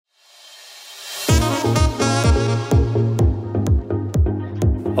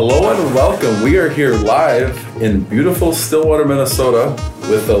Hello and welcome. We are here live in beautiful Stillwater, Minnesota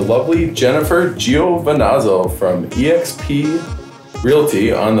with the lovely Jennifer Giovinazzo from eXp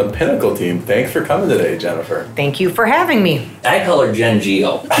Realty on the Pinnacle team. Thanks for coming today, Jennifer. Thank you for having me. I call her Jen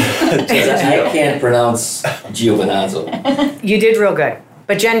Gio. I can't pronounce Giovinazzo. You did real good.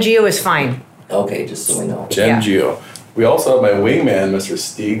 But Jen Gio is fine. Okay, just so we know. Jen Gio. We also have my wingman, Mr.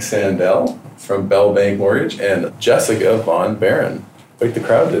 Stieg Sandell from Bell Bank Mortgage, and Jessica Von Barron. Quite the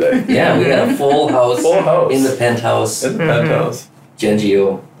crowd today. Yeah, we got a full house. Full house. In the penthouse. In the penthouse. Jen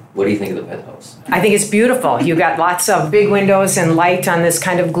Gio, what do you think of the penthouse? I think it's beautiful. You got lots of big windows and light on this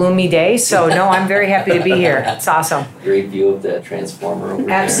kind of gloomy day. So, no, I'm very happy to be here. It's awesome. Great view of the transformer over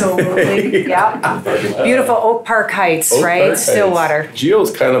Absolutely. Yeah. Beautiful Oak Park Heights, Oak right? Park Stillwater. Heights.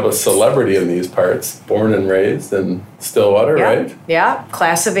 Gio's kind of a celebrity in these parts. Born and raised in Stillwater, Yeah. right? Yeah.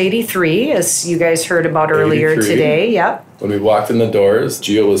 Class of 83, as you guys heard about earlier 83. today. Yep. When we walked in the doors,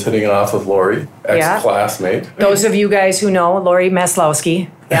 Gio was hitting it off with Lori, ex-classmate. Those of you guys who know Lori Maslowski.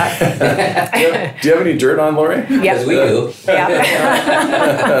 Yeah. Do you have any dirt on Lori? Because we do.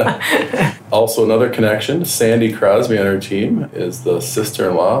 Yeah. Also, another connection, Sandy Crosby on her team is the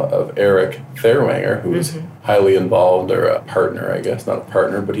sister-in-law of Eric Fairwanger, who's highly involved, or a partner, I guess. Not a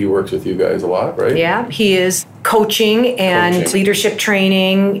partner, but he works with you guys a lot, right? Yeah, he is coaching and leadership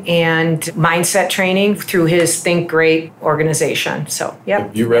training and mindset training through his Think Great organization. So,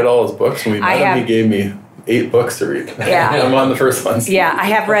 yep. You read all his books. When we met him, he gave me 8 books to read. Yeah. I'm on the first one. Yeah, I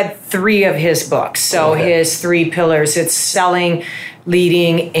have read 3 of his books. So his 3 pillars, it's selling,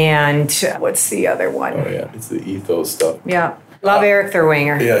 leading, and what's the other one? Oh, yeah. It's the ethos stuff. Yeah. Love Eric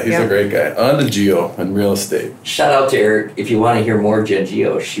Thurwanger. Yeah, he's a great guy. On to Gio and real estate. Shout out to Eric. If you want to hear more Jen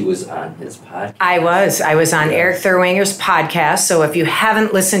Gio, she was on his podcast. I was on Eric Thurwanger's podcast. So if you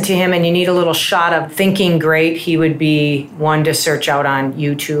haven't listened to him and you need a little shot of thinking great, he would be one to search out on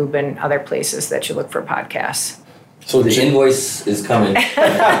YouTube and other places that you look for podcasts. So The invoice is coming.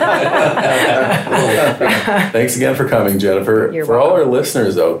 Thanks again for coming, Jennifer. You're for all welcome. our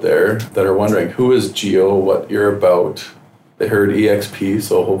listeners out there that are wondering who is Gio, what you're about, they heard EXP,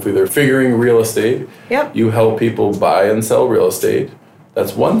 so hopefully they're figuring real estate. Yep. You help people buy and sell real estate.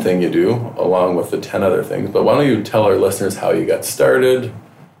 That's one thing you do, along with the 10 other things. But why don't you tell our listeners how you got started,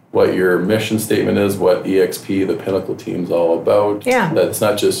 what your mission statement is, what EXP, the Pinnacle team's all about. Yeah. That's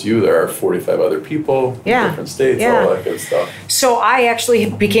not just you, there are 45 other people in different states, all that good stuff. So I actually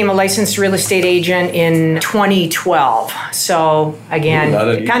became a licensed real estate agent in 2012. So again, Not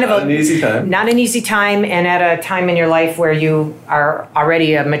an easy time. Not an easy time, and at a time in your life where you are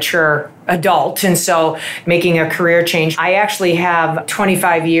already a mature adult, and so making a career change. I actually have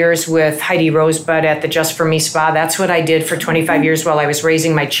 25 years with Heidi Rosebud at the Just For Me Spa. That's what I did for 25 years while I was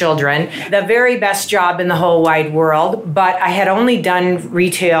raising my children. The very best job in the whole wide world, but I had only done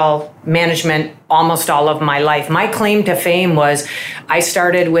retail management almost all of my life. My claim to fame was I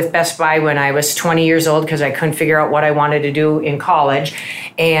started with Best Buy when I was 20 years old because I couldn't figure out what I wanted to do in college.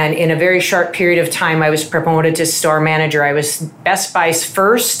 And in a very short period of time, I was promoted to store manager. I was Best Buy's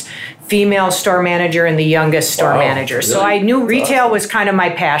first female store manager and the youngest store manager. Really? So I knew retail was kind of my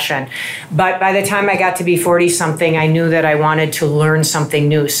passion. But by the time I got to be 40-something, I knew that I wanted to learn something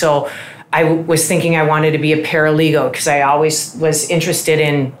new. So I was thinking I wanted to be a paralegal because I always was interested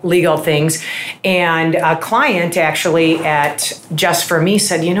in legal things. And a client actually at Just For Me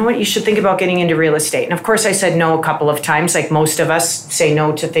said, you know what, you should think about getting into real estate. And of course I said no a couple of times, like most of us say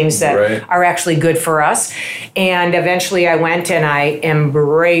no to things that are actually good for us. And eventually I went and I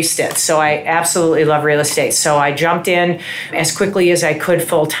embraced it. So I absolutely love real estate. So I jumped in as quickly as I could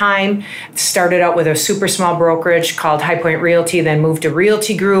full time, started out with a super small brokerage called High Point Realty, then moved to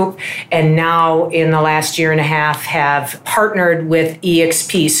Realty Group, and now in the last year and a half have partnered with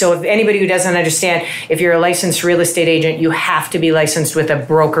eXp. So if anybody who doesn't understand, if you're a licensed real estate agent, you have to be licensed with a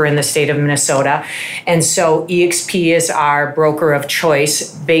broker in the state of Minnesota. And so eXp is our broker of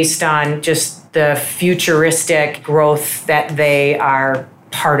choice based on just the futuristic growth that they are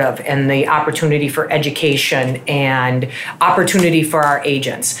part of, and the opportunity for education and opportunity for our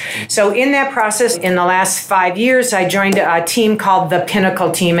agents. So in that process, in the last 5 years, I joined a team called the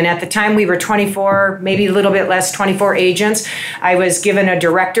Pinnacle team. And at the time we were 24, maybe a little bit less, 24 agents. I was given a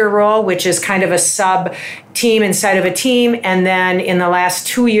director role, which is kind of a sub team inside of a team. And then in the last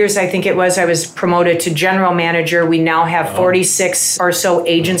 2 years, I think it was, I was promoted to general manager. We now have 46 or so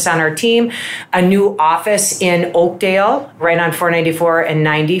agents on our team, a new office in Oakdale, right on 494 and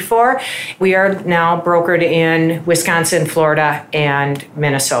 94. We are now brokered in Wisconsin, Florida, and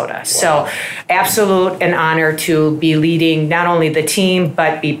Minnesota. Wow. So absolute an honor to be leading not only the team,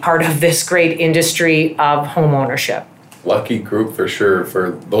 but be part of this great industry of home ownership. lucky group for sure.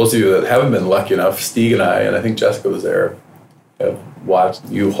 For those of you that haven't been lucky enough, Stieg and I think Jessica was there, have watched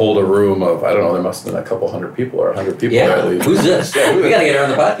you hold a room of, I don't know, there must have been a couple hundred people or 100 people there at least. Who's this? We got to get her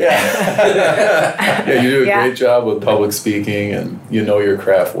on the podcast. Yeah, you do a great job with public speaking and you know your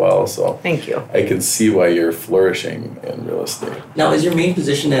craft well. So Thank you. I can see why you're flourishing in real estate. Now, is your main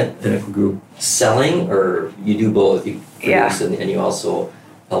position at Pinnacle Group selling, or you do both? You produce and you also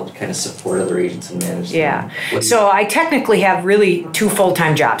help kind of support other agents and manage them? Yeah. So I technically have really 2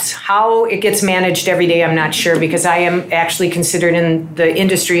 full-time jobs. How it gets managed every day, I'm not sure, because I am actually considered in the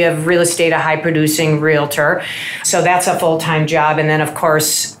industry of real estate a high-producing realtor. So that's a full-time job. And then, of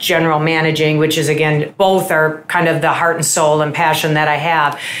course, general managing, which is, again, both are kind of the heart and soul and passion that I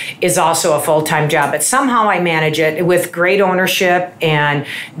have, is also a full-time job. But somehow I manage it with great ownership and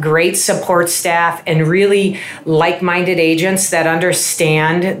great support staff and really like-minded agents that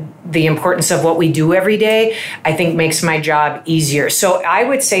understand the importance of what we do every day, I think makes my job easier. So I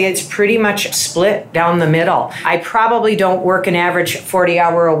would say it's pretty much split down the middle. I probably don't work an average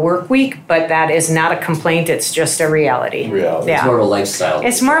 40-hour a work week, but that is not a complaint. It's just a reality. Yeah. It's more of a lifestyle.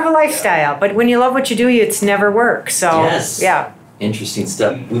 It's more of a lifestyle, but when you love what you do, it's never work. So, yeah. Interesting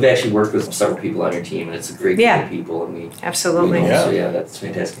stuff. We've actually worked with several people on your team, and it's a great group of people. And we absolutely. We know, so that's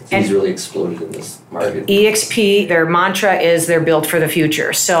fantastic. He's really exploded in this market. EXP, their mantra is they're built for the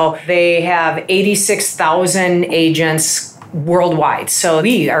future. So they have 86,000 agents worldwide. So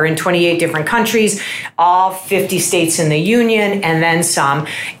we are in 28 different countries, all 50 states in the union, and then some.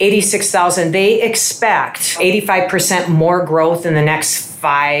 86,000. They expect 85% more growth in the next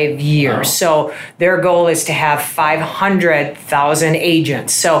 5 years. Wow. So their goal is to have 500,000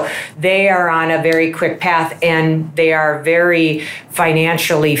 agents. So they are on a very quick path, and they are very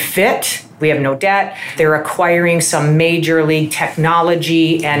financially fit. We have no debt. They're acquiring some major league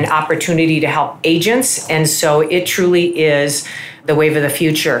technology and opportunity to help agents. And so it truly is the wave of the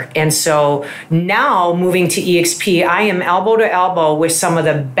future. And so now moving to EXP, I am elbow to elbow with some of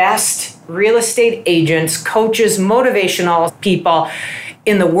the best real estate agents, coaches, motivational people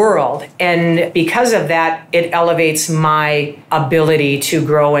in the world. And because of that, it elevates my ability to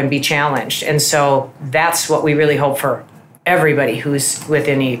grow and be challenged. And so that's what we really hope for everybody who's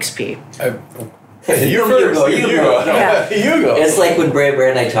within EXP. You go. Yeah. You go. It's like when Brad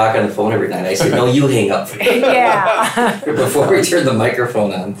and I talk on the phone every night. I said, no, you hang up. Yeah. Before we turned the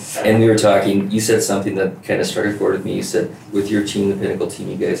microphone on. And we were talking, you said something that kind of struck a chord with me. You said, with your team, the Pinnacle team,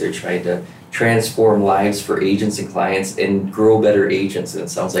 you guys are trying to transform lives for agents and clients and grow better agents. And it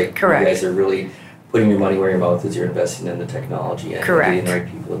sounds like you guys are really putting your money where your mouth is. You're investing in the technology and getting the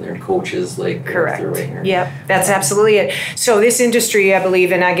right people in there, coaches like Thurwinger. Yep, that's absolutely it. So this industry, I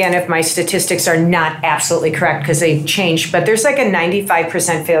believe, and again, if my statistics are not absolutely correct because they've changed, but there's like a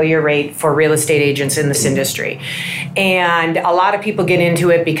 95% failure rate for real estate agents in this industry. And a lot of people get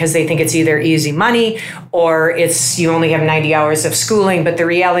into it because they think it's either easy money or it's you only have 90 hours of schooling. But the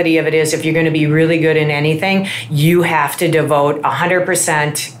reality of it is, if you're going to be really good in anything, you have to devote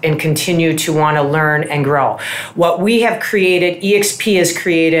 100% and continue to want to learn and grow. What we have created, EXP has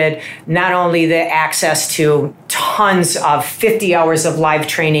created not only the access to tons of 50 hours of live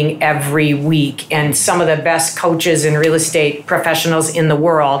training every week and some of the best coaches and real estate professionals in the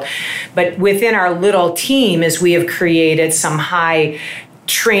world, but within our little team is we have created some high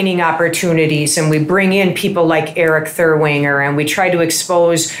training opportunities, and we bring in people like Eric Thurwinger, and we try to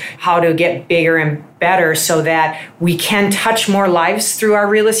expose how to get bigger and better so that we can touch more lives through our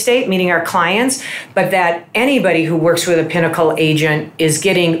real estate, meaning our clients, but that anybody who works with a Pinnacle agent is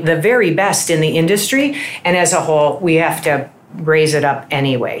getting the very best in the industry. And as a whole, we have to raise it up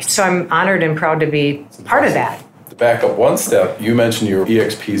anyway. So I'm honored and proud to be part of that. To back up one step, you mentioned your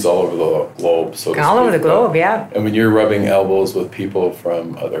EXPs all over the globe. So all over the globe, yeah. And when you're rubbing elbows with people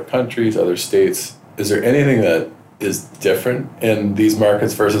from other countries, other states, is there anything that is different in these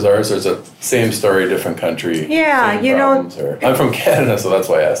markets versus ours, or is it same story, different country? Yeah, you know, I'm from Canada, so that's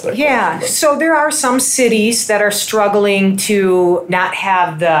why I asked that question. So there are some cities that are struggling to not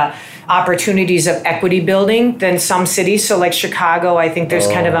have the opportunities of equity building than some cities. So like Chicago, I think there's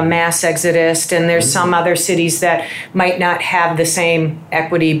kind of a mass exodus, and there's some other cities that might not have the same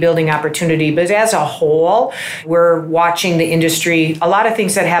equity building opportunity. But as a whole, we're watching the industry. A lot of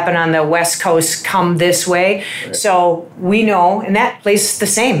things that happen on the West Coast come this way. Right. So we know, and that place is the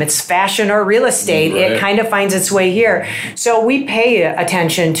same. It's fashion or real estate. Right. It kind of finds its way here. So we pay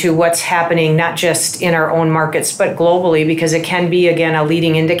attention to what's happening, not just in our own markets, but globally, because it can be, again, a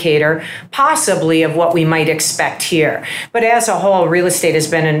leading indicator possibly of what we might expect here. But as a whole, real estate has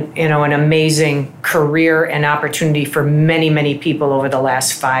been an amazing career and opportunity for many, many people over the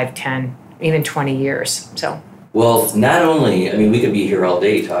last 5, 10, even 20 years. So Well, not only, I mean, we could be here all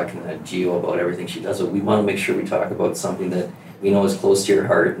day talking to Gio about everything she does, but we want to make sure we talk about something that we know is close to your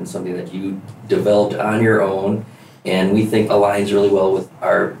heart and something that you developed on your own and we think aligns really well with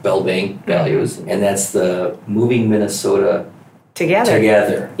our Bell Bank values, and that's the Moving Minnesota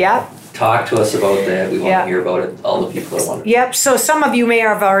Together. Yep. Talk to us about that. We want to hear about it. All the people that want to. Yep. So some of you may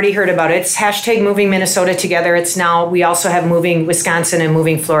have already heard about it. It's hashtag Moving Minnesota Together. It's now, we also have Moving Wisconsin and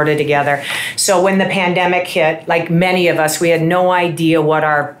Moving Florida Together. So when the pandemic hit, like many of us, we had no idea what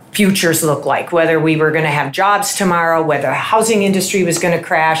our futures look like, whether we were going to have jobs tomorrow, whether the housing industry was going to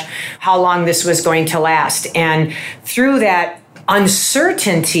crash, how long this was going to last. And through that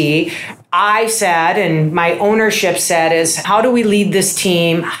uncertainty, I said, and my ownership said, is how do we lead this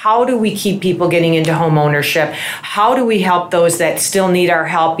team? How do we keep people getting into home ownership? How do we help those that still need our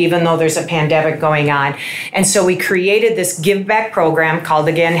help, even though there's a pandemic going on? And so we created this give back program called,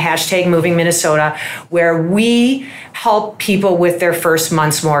 again, hashtag Moving Minnesota, where we help people with their first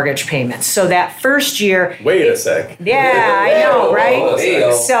month's mortgage payments. So that first year. Wait a sec. Yeah, I know,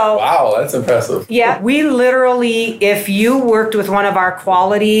 right? So wow, that's impressive. Yeah, we literally, if you worked with one of our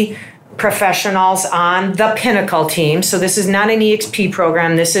quality professionals on the Pinnacle team. So this is not an EXP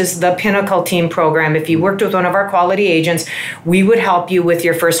program. This is the Pinnacle team program. If you worked with one of our quality agents, we would help you with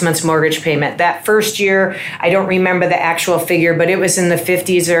your first month's mortgage payment. That first year, I don't remember the actual figure, but it was in the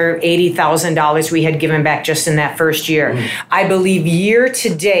 $50,000 or $80,000 we had given back just in that first year. I believe year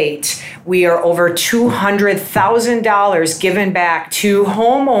to date, we are over $200,000 given back to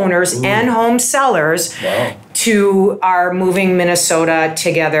homeowners and home sellers. Wow. To our Moving Minnesota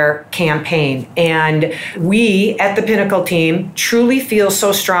Together campaign. And we at the Pinnacle team truly feel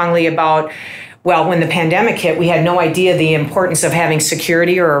so strongly about, well, when the pandemic hit, we had no idea the importance of having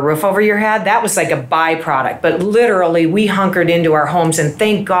security or a roof over your head. That was like a byproduct. But literally, we hunkered into our homes, and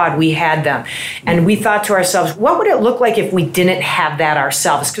thank God we had them. And we thought to ourselves, what would it look like if we didn't have that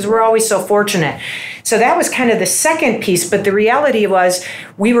ourselves? Because we're always so fortunate. So that was kind of the second piece. But the reality was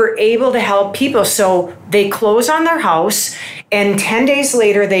we were able to help people. So they close on their house, and 10 days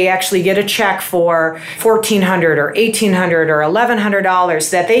later, they actually get a check for $1,400 or $1,800 or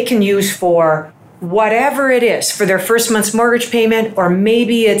 $1,100 that they can use for whatever it is, for their first month's mortgage payment, or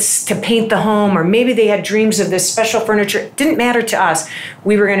maybe it's to paint the home, or maybe they had dreams of this special furniture. It didn't matter to us.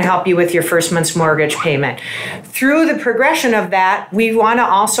 We were going to help you with your first month's mortgage payment. Through the progression of that, we want to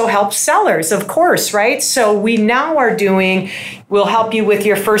also help sellers, of course, right? So we now are doing, we'll help you with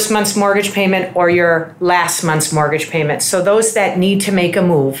your first month's mortgage payment or your last month's mortgage payment. So those that need to make a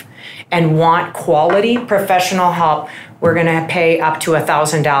move and want quality professional help, we're going to pay up to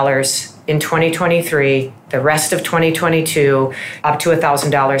 $1,000 in 2023, the rest of 2022, up to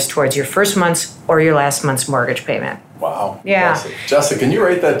 $1,000 towards your first month's or your last month's mortgage payment. Wow. Yeah. Impressive. Jessica, can you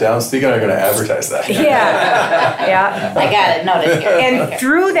write that down? Steve and I are going to advertise that. Yeah. I got it noted here. And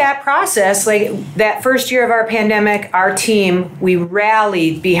through that process, like that first year of our pandemic, our team, we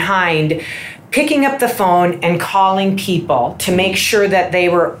rallied behind picking up the phone and calling people to make sure that they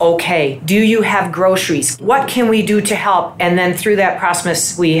were okay. Do you have groceries? What can we do to help? And then through that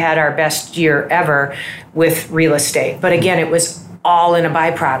process, we had our best year ever with real estate. But again, it was all in a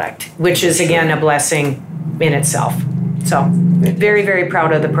byproduct, which is again a blessing in itself. So very, very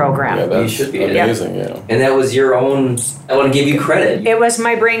proud of the program. Yeah, that's You should be. amazing. Yeah. And that was your own, I want to give you credit. It was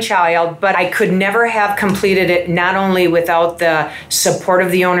my brainchild, but I could never have completed it not only without the support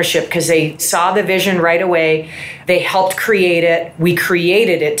of the ownership, because they saw the vision right away. They helped create it. We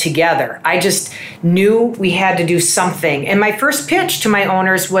created it together. I just knew we had to do something. And my first pitch to my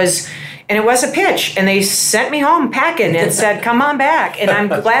owners was, and it was a pitch, and they sent me home packing and said, come on back. And I'm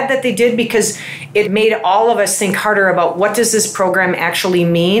glad that they did, because it made all of us think harder about what does this program actually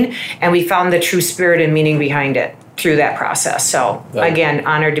mean? And we found the true spirit and meaning behind it through that process. So again,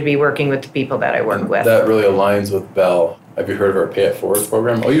 honored to be working with the people that I work with. That really aligns with Bell. Have you heard of our Pay It Forward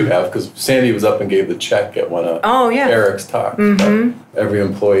program? Oh, you have, because Sandy was up and gave the check at one of Eric's talks. Every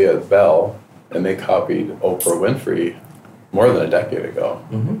employee at Bell, and they copied Oprah Winfrey more than a decade ago.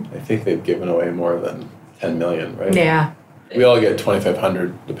 I think they've given away more than 10 million, right? Yeah. We all get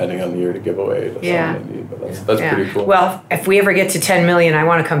 2,500 depending on the year to give away to someone in need, but that's pretty cool. Well, if we ever get to 10 million, I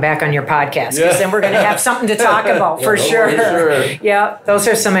want to come back on your podcast, because then we're going to have something to talk about for sure. Yeah, those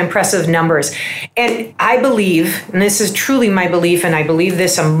are some impressive numbers. And I believe, and this is truly my belief, and I believe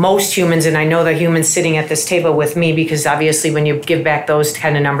this of most humans, and I know the humans sitting at this table with me, because obviously when you give back those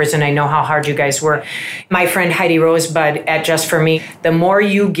kind of numbers, and I know how hard you guys work, my friend Heidi Rosebud at Just For Me, the more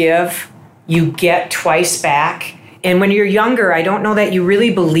you give, you get twice back. And when you're younger, I don't know that you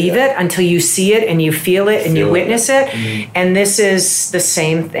really believe it until you see it and you feel it and you witness it. Mm-hmm. And this is the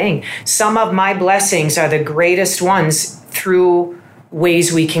same thing. Some of my blessings are the greatest ones through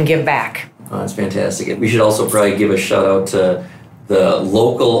ways we can give back. Oh, that's fantastic. We should also probably give a shout out to the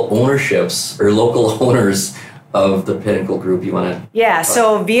local ownerships or local owners of the Pinnacle Group. You want to? Yeah,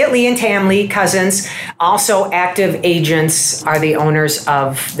 so Viet Lee and Tam Lee, cousins, also active agents, are the owners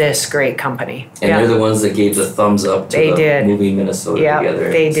of this great company. And they're the ones that gave the thumbs up to moving Minnesota together.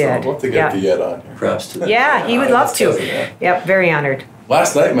 They did. I'd love to get Viet on here. Props to them. Yeah, he would love to. Yep, very honored.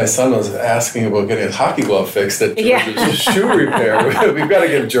 Last night, my son was asking about getting a hockey glove fixed at George's shoe repair. We've got to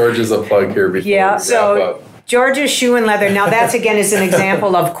give George's a plug here before we wrap up. George's Shoe and Leather. Now that's again is an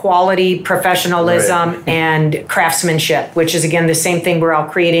example of quality, professionalism, and craftsmanship, which is again the same thing we're all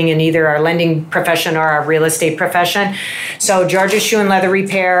creating in either our lending profession or our real estate profession. So George's Shoe and Leather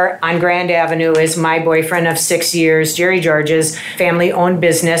Repair on Grand Avenue is my boyfriend of 6 years, Jerry George's family-owned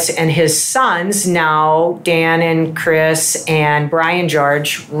business, and his sons now, Dan and Chris and Brian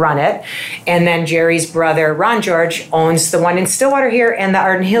George, run it. And then Jerry's brother, Ron George, owns the one in Stillwater here and the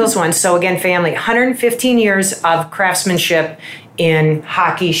Arden Hills one. So again, family, 115 years of craftsmanship in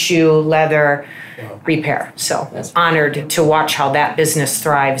hockey, shoe, leather repair. So honored to watch how that business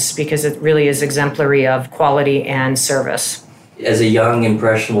thrives because it really is exemplary of quality and service. As a young,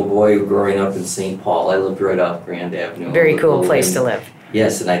 impressionable boy growing up in St. Paul, I lived right off Grand Avenue. Very cool place to live.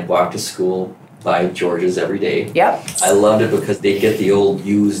 Yes, and I'd walk to school by George's every day. Yep. I loved it because they'd get the old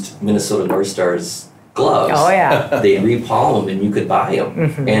used Minnesota North Stars gloves. Oh, yeah. They'd repalm them and you could buy them.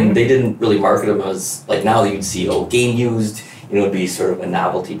 Mm-hmm. And they didn't really market them as, like now you'd see, game used, it'd be sort of a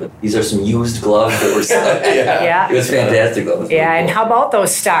novelty. But these are some used gloves that were yeah. It was fantastic. Though. And how about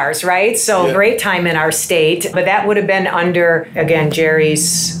those stars, right? So great time in our state. But that would have been under, again,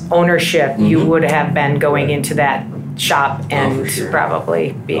 Jerry's ownership. Mm-hmm. You would have been going into that shop and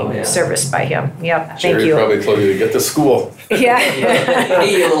probably being serviced by him. Yep. Jerry Thank you. Probably told you to get to school. Yeah.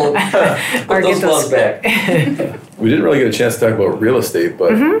 Put those gloves back. We didn't really get a chance to talk about real estate,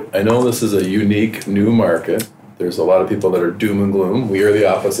 but I know this is a unique new market. There's a lot of people that are doom and gloom. We are the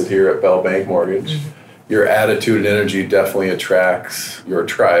opposite here at Bell Bank Mortgage. Your attitude and energy definitely attracts your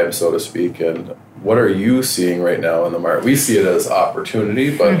tribe, so to speak. And what are you seeing right now in the market? We see it as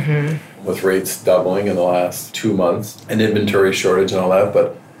opportunity, but with rates doubling in the last 2 months, and inventory shortage and all that,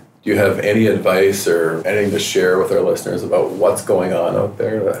 but do you have any advice or anything to share with our listeners about what's going on out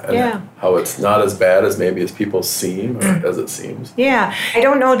there and how it's not as bad as maybe as people seem or as it seems? Yeah. I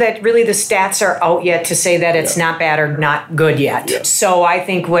don't know that really the stats are out yet to say that it's not bad or not good yet. Yeah. So I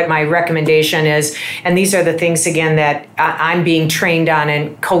think what my recommendation is, and these are the things, again, that I'm being trained on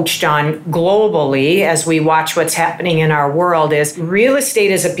and coached on globally as we watch what's happening in our world, is real estate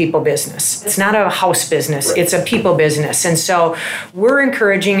is a people business. It's not a house business. Right. It's a people business. And so we're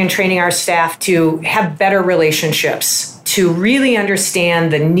encouraging and training our staff to have better relationships, to really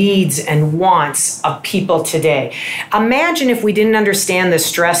understand the needs and wants of people today. Imagine if we didn't understand the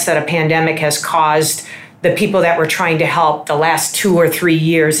stress that a pandemic has caused the people that we're trying to help the last 2 or 3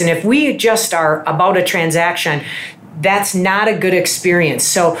 years. And if we just are about a transaction, that's not a good experience.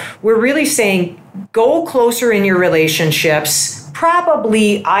 So we're really saying go closer in your relationships.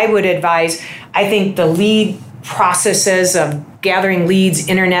 Probably, I would advise, I think the lead processes of gathering leads,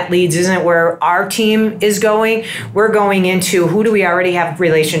 internet leads, isn't where our team is going. We're going into who do we already have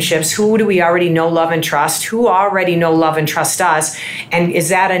relationships, who do we already know, love, and trust, who already know, love, and trust us, and is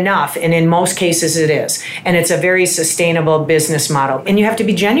that enough? And in most cases it is. And it's a very sustainable business model. And you have to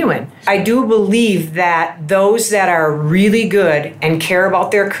be genuine. I do believe that those that are really good and care about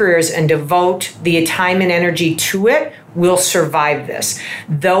their careers and devote the time and energy to it will survive this.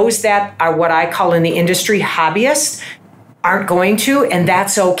 Those that are what I call in the industry hobbyists aren't going to, and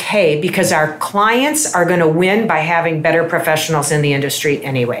that's okay because our clients are going to win by having better professionals in the industry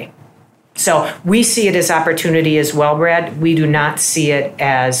anyway. So we see it as opportunity as well, Brad. We do not see it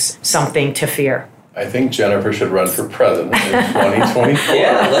as something to fear. I think Jennifer should run for president in 2024.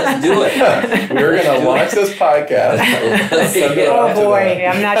 Yeah, let's do it. We're going to launch this podcast. Oh boy,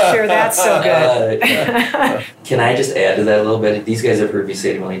 I'm not sure that's so good. Can I just add to that a little bit? These guys have heard me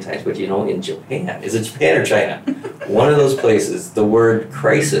say it a million times, but in Japan, is it Japan or China? One of those places, the word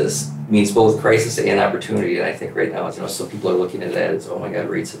crisis means both crisis and opportunity. And I think right now, some people are looking at that as, oh my God,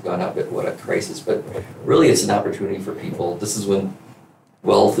 rates have gone up, what a crisis. But really, it's an opportunity for people. This is when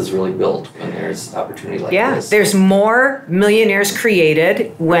wealth is really built when there's opportunity like this. There's more millionaires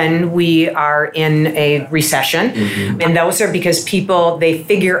created when we are in a recession. And those are because people, they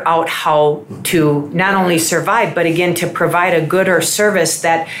figure out how to not only survive, but again, to provide a good or service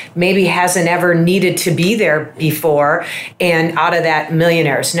that maybe hasn't ever needed to be there before. And out of that,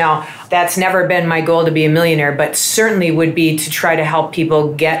 millionaires. Now, that's never been my goal to be a millionaire, but certainly would be to try to help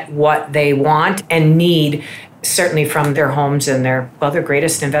people get what they want and need, certainly from their homes and their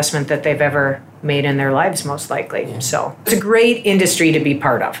greatest investment that they've ever made in their lives, most likely. So it's a great industry to be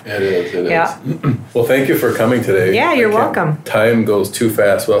part of. It is. Well, thank you for coming today. Yeah, you're welcome. Time goes too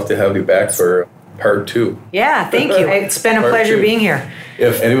fast. We'll have to have you back for part 2. Yeah, thank you. It's been a pleasure being here.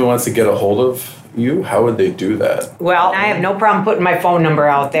 If anyone wants to get a hold of you, how would they do that? Well, I have no problem putting my phone number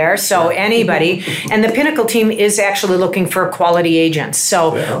out there. So anybody, and the Pinnacle team is actually looking for quality agents.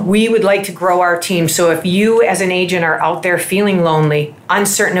 So we would like to grow our team. So if you as an agent are out there feeling lonely,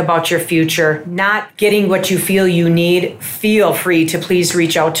 uncertain about your future, not getting what you feel you need, feel free to please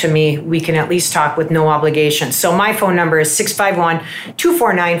reach out to me. We can at least talk with no obligation. So my phone number is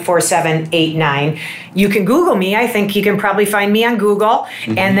 651-249-4789. You can Google me. I think you can probably find me on Google.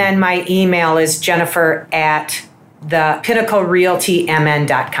 And then my email is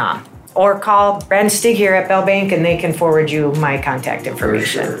jennifer@thepinnaclerealtymn.com. Or call Brad and Stig here at Bell Bank, and they can forward you my contact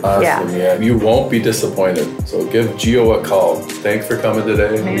information. For sure. Awesome, yeah. You won't be disappointed. So give Gio a call. Thanks for coming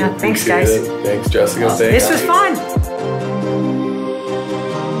today. Yeah, thanks, guys. Thanks, Jessica. This was fun.